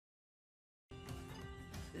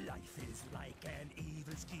Life is like an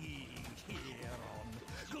evil scheme here on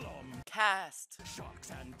Glomcast.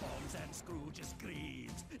 Sharks and bombs and Scrooge's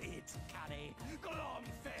screams. It's canny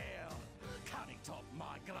Glomfair. Can he top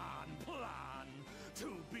my grand plan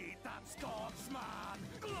to beat that Scotsman?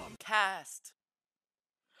 Glomcast.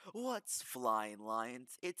 What's flying,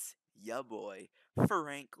 lions? It's ya boy,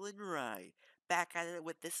 Franklin Wright, back at it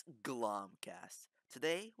with this Glomcast.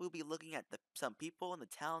 Today, we'll be looking at some people in the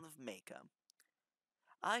town of Macomb.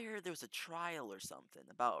 I heard there was a trial or something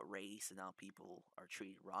about race and how people are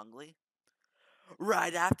treated wrongly.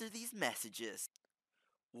 Right after these messages.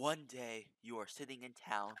 One day, you are sitting in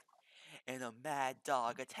town, and a mad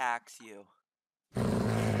dog attacks you.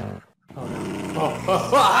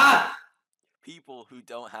 People who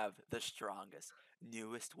don't have the strongest,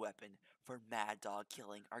 newest weapon for mad dog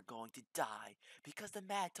killing are going to die because the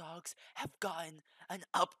mad dogs have gotten an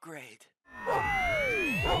upgrade.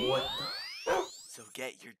 What the? So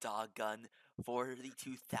get your dog gun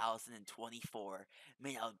 2024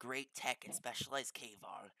 made out of great tech and specialized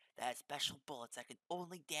K-Var that has special bullets that can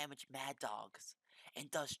only damage mad dogs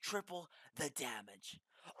and does triple the damage.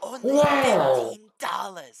 Only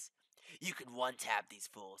 $15. You can one-tap these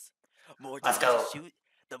fools. More dogs to shoot,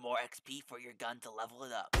 the more XP for your gun to level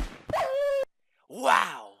it up.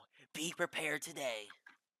 Wow! Be prepared today.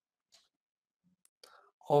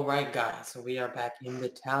 Alright guys, so we are back in the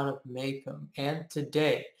town of Macomb, and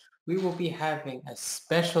today we will be having a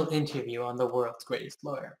special interview on the world's greatest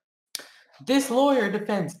lawyer. This lawyer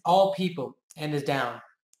defends all people and is down,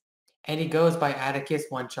 and he goes by Atticus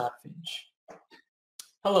One-Shot Finch.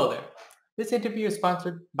 Hello there. This interview is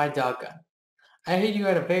sponsored by Doggun. I heard you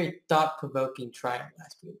had a very thought-provoking trial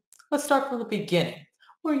last week. Let's start from the beginning.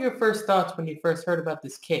 What were your first thoughts when you first heard about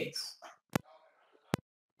this case?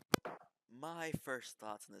 My first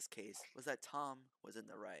thoughts on this case was that Tom was in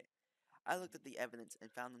the right. I looked at the evidence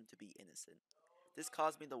and found him to be innocent. This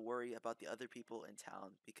caused me to worry about the other people in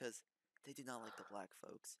town because they do not like the black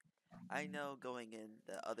folks. I know going in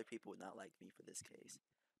that other people would not like me for this case,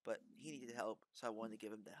 but he needed help, so I wanted to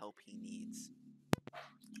give him the help he needs.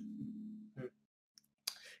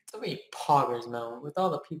 It's a very poggers moment with all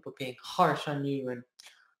the people being harsh on you and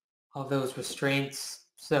all those restraints.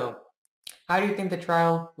 So, how do you think the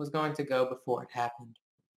trial was going to go before it happened?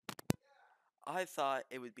 I thought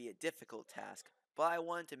it would be a difficult task, but I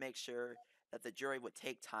wanted to make sure that the jury would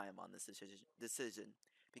take time on this decision,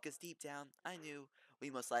 because deep down, I knew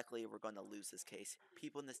we most likely were going to lose this case.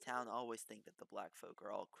 People in this town always think that the black folk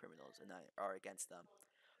are all criminals and I are against them.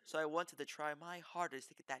 So I wanted to try my hardest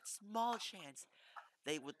to get that small chance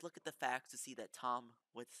they would look at the facts to see that Tom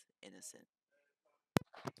was innocent.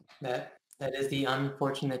 That is the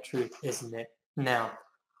unfortunate truth, isn't it? Now,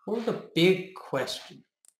 what was the big question?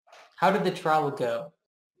 How did the trial go?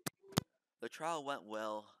 The trial went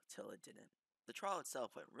well till it didn't. The trial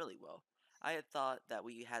itself went really well. I had thought that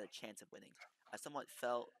we had a chance of winning. I somewhat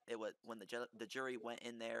felt it would when the jury went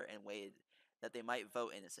in there and waited that they might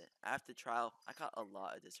vote innocent. After the trial, I got a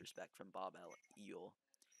lot of disrespect from Bob Ewell.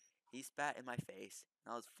 He spat in my face,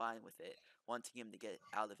 and I was fine with it, wanting him to get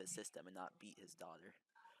out of his system and not beat his daughter.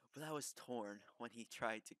 But I was torn when he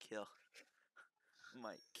tried to kill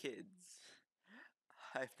my kids.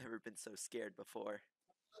 I've never been so scared before.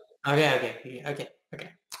 Okay.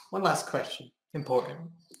 One last question.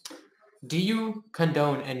 Important. Do you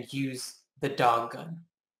condone and use the dog gun?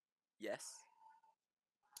 Yes?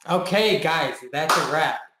 Okay, guys, that's a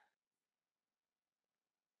wrap.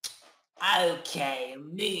 Okay,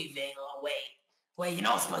 moving away. Wait, you're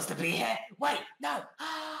not supposed to be here. Wait, no.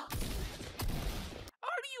 Are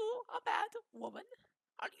you a bad woman?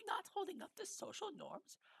 Are you not holding up to social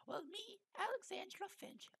norms? Well, me, Alexandra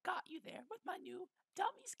Finch, got you there with my new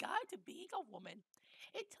Dummy's Guide to Being a Woman.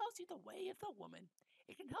 It tells you the way of the woman.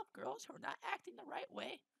 It can help girls who are not acting the right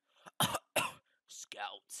way.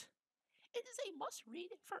 Scout. It is a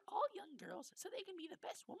must-read for all young girls so they can be the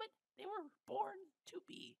best woman they were born to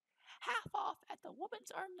be. Half off at the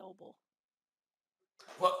Women's Are Noble.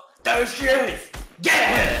 Well, those shoes! Get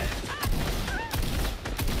her!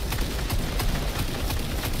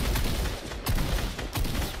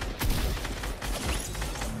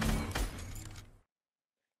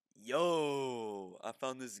 Yo, I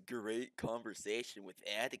found this great conversation with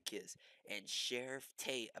Atticus and Sheriff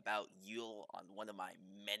Tate about Yule on one of my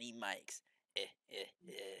many mics.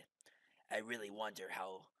 I really wonder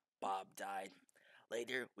how Bob died.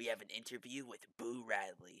 Later, we have an interview with Boo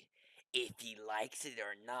Radley. If he likes it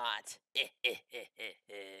or not.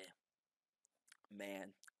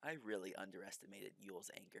 Man, I really underestimated Yule's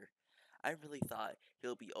anger. I really thought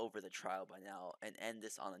he'll be over the trial by now and end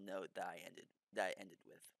this on a note that I ended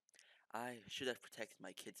with. I should have protected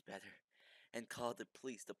my kids better and called the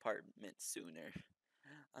police department sooner.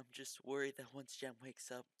 I'm just worried that once Jem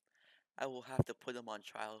wakes up, I will have to put him on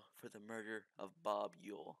trial for the murder of Bob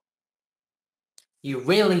Yule. You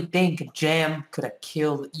really think Jam could have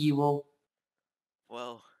killed Ewell?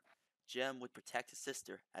 Well, Jem would protect his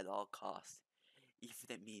sister at all costs, even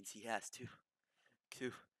if it means he has to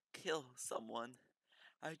kill someone.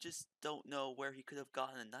 I just don't know where he could have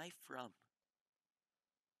gotten a knife from.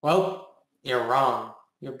 Well, you're wrong.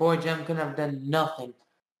 Your boy Jem couldn't have done nothing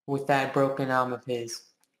with that broken arm of his.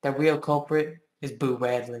 The real culprit is Boo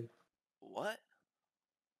Radley. What?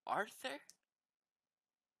 Arthur?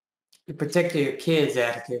 He protected your kids,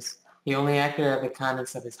 Atticus. He only acted out of the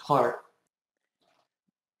kindness of his heart.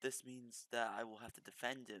 This means that I will have to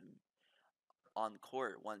defend him on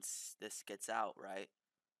court once this gets out, right?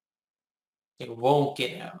 It won't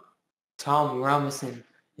get out. Tom Robinson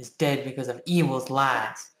is dead because of Evil's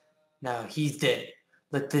lies. Now he's dead.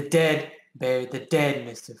 Let the dead bury the dead,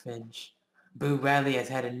 Mr. Finch. Boo Radley has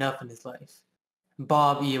had enough in his life.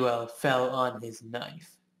 Bob Ewell fell on his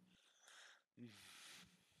knife.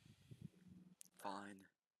 Fine.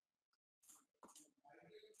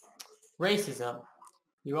 Racism.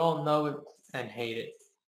 You all know it and hate it.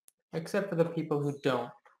 Except for the people who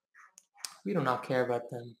don't. We do not care about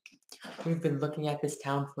them. We've been looking at this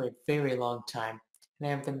town for a very long time,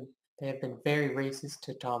 and they have been very racist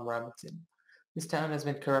to Tom Robinson. This town has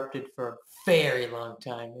been corrupted for a very long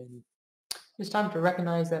time, and it's time to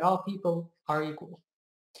recognize that all people are equal.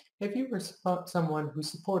 If you were someone who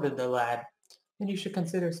supported the lad, then you should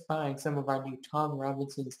consider buying some of our new Tom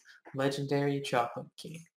Robinson's legendary chocolate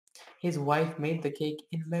cake. His wife made the cake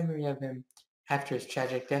in memory of him after his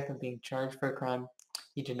tragic death and being charged for a crime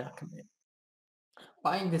he did not commit.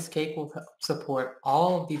 Buying this cake will help support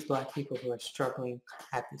all of these black people who are struggling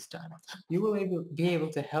at this time. You will be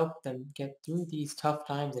able to help them get through these tough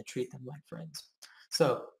times and treat them like friends.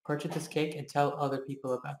 So, purchase this cake and tell other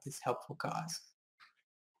people about this helpful cause.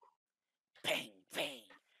 Bang, bang.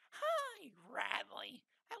 Hi, Radley.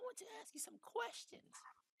 I want to ask you some questions.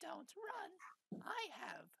 Don't run. I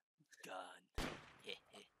have gun.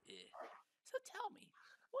 So tell me,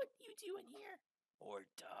 what you do in here or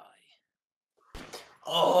die?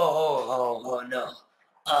 Oh, no.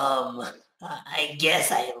 I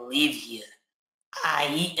guess I live here.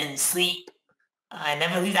 I eat and sleep. I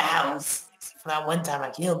never leave the house. Except for that one time I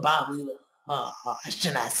killed Bob Wheeler. Oh, I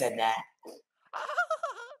shouldn't have said that.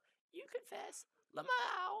 You confess.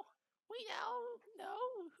 Lamau. We now know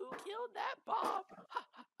who killed that Bob.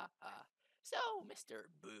 So, Mr.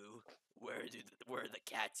 Boo, where are the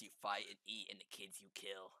cats you fight and eat and the kids you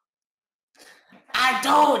kill? I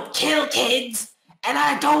don't kill kids, and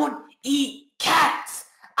I don't eat cats.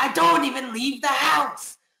 I don't even leave the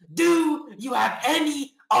house. Do you have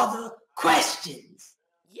any other questions?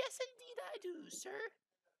 Yes, indeed I do, sir.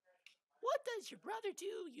 What does your brother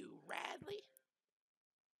do, you Radley?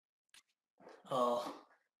 Oh,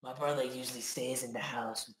 my brother usually stays in the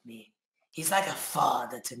house with me. He's like a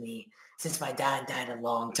father to me since my dad died a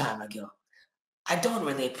long time ago. I don't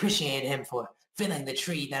really appreciate him for filling the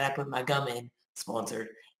tree that I put my gum in, sponsored,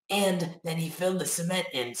 and then he filled the cement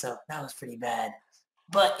in, so that was pretty bad.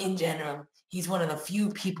 But in general, he's one of the few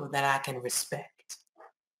people that I can respect.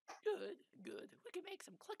 Good. We can make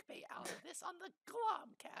some clickbait out of this on the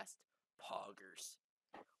Glomcast. Poggers.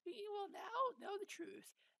 We will now know the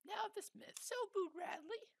truth. Now this myth. So, Boo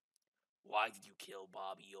Radley, why did you kill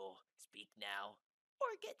Bob Yule? Speak now, or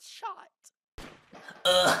get shot.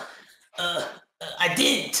 I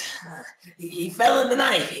didn't. He fell in the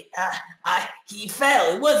knife. He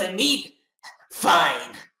fell. It wasn't me.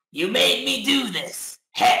 Fine. You made me do this.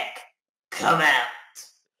 Heck, come out.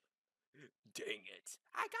 Dang it.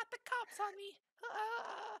 I got the cops on me.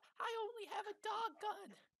 I only have a dog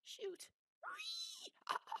gun. Shoot.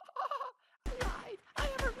 I lied. I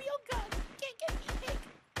have a real gun. Can't get me, pig.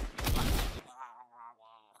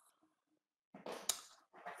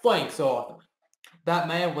 Thanks, Arthur. That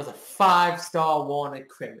man was a 5-star wanted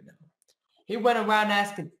criminal. He went around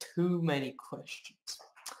asking too many questions,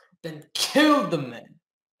 then killed the man.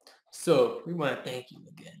 So, we want to thank you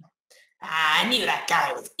again. I knew that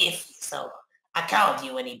guy was iffy, so I called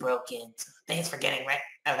you when he broke in. So thanks for getting rid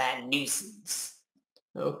of that nuisance.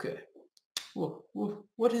 Okay.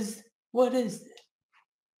 What is it?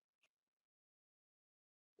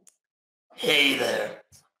 Hey there,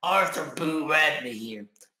 Arthur Boo Radley here.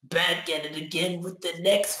 Back at it again with the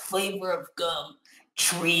next flavor of gum,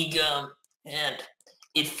 tree gum, and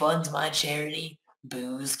it funds my charity,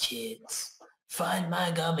 Boo's Kids. Find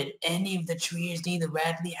my gum in any of the trees near the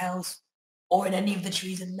Radley house or in any of the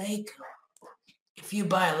trees in Macomb. If you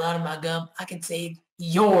buy a lot of my gum, I can save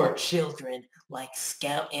your children like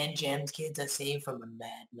Scout and Gem's kids are saved from a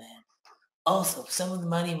madman. Also, some of the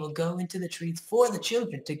money will go into the treats for the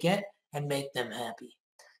children to get and make them happy.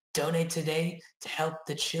 Donate today to help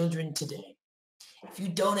the children today. If you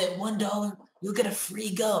donate $1, you'll get a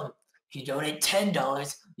free gum. If you donate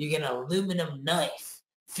 $10, you get an aluminum knife.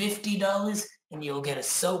 $50, and you'll get a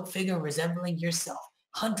soap figure resembling yourself.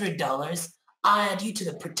 $100, I add you to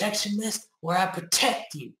the protection list where I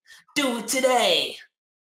protect you. Do it today!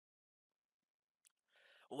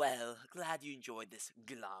 Well, glad you enjoyed this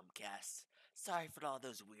Glomcast. Sorry for all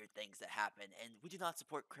those weird things that happened, and we do not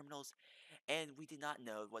support criminals, and we did not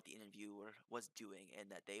know what the interviewer was doing and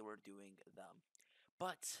that they were doing them.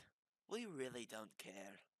 But we really don't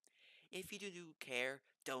care. If you do care,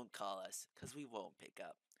 don't call us, because we won't pick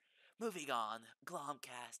up. Moving on,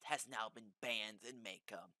 Glomcast has now been banned in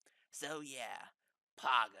Macomb. So yeah,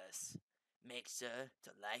 POGGERS. Make sure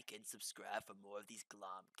to like and subscribe for more of these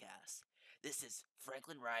Glomcasts. This is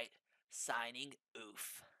Franklin Wright, signing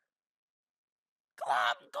oof.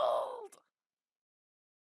 Glomgold!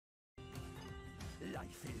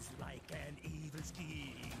 Life is like an evil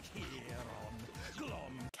scheme here on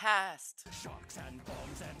Cast. Sharks and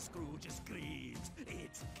bombs and Scrooge's greed.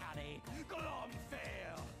 It's canny Glom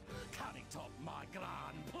fair. Canning top my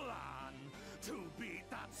grand plan to beat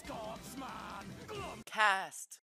that Scotsman. Glom Cast.